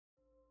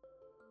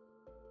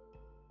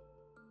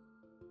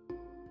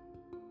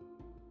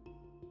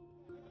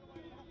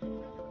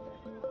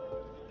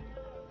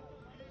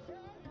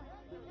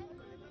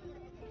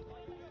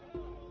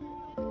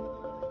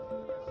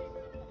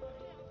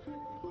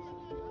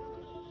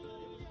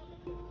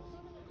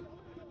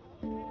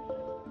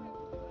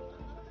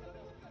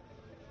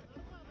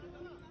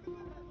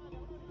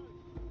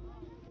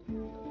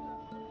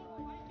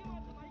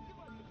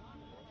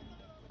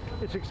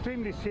It's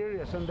extremely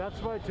serious, and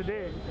that's why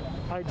today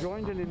I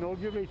joined and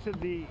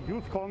inaugurated the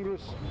Youth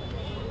Congress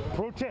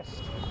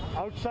protest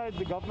outside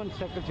the government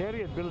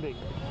secretariat building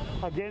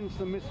against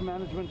the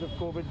mismanagement of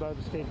COVID by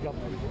the state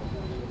government.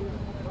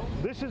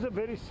 This is a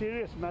very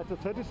serious matter.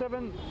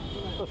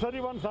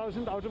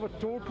 31,000 out of a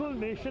total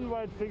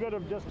nationwide figure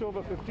of just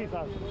over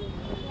 50,000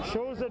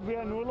 shows that we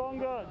are no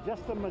longer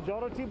just the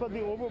majority but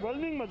the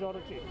overwhelming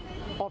majority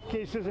of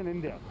cases in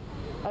India.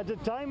 At a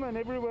time when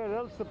everywhere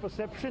else the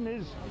perception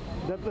is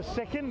that the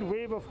second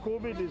wave of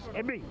COVID is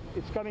ebbing,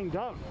 it's coming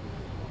down.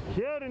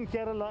 Here in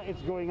Kerala,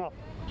 it's going up.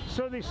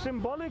 So the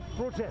symbolic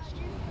protest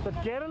that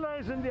Kerala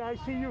is in the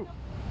ICU,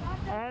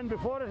 and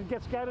before it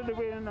gets carried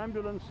away in an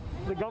ambulance,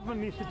 the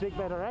government needs to take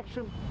better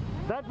action.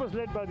 That was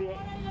led by the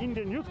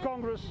Indian Youth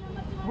Congress,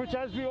 which,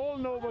 as we all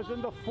know, was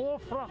in the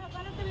forefront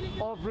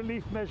of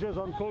relief measures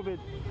on COVID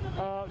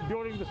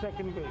during the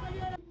second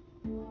wave.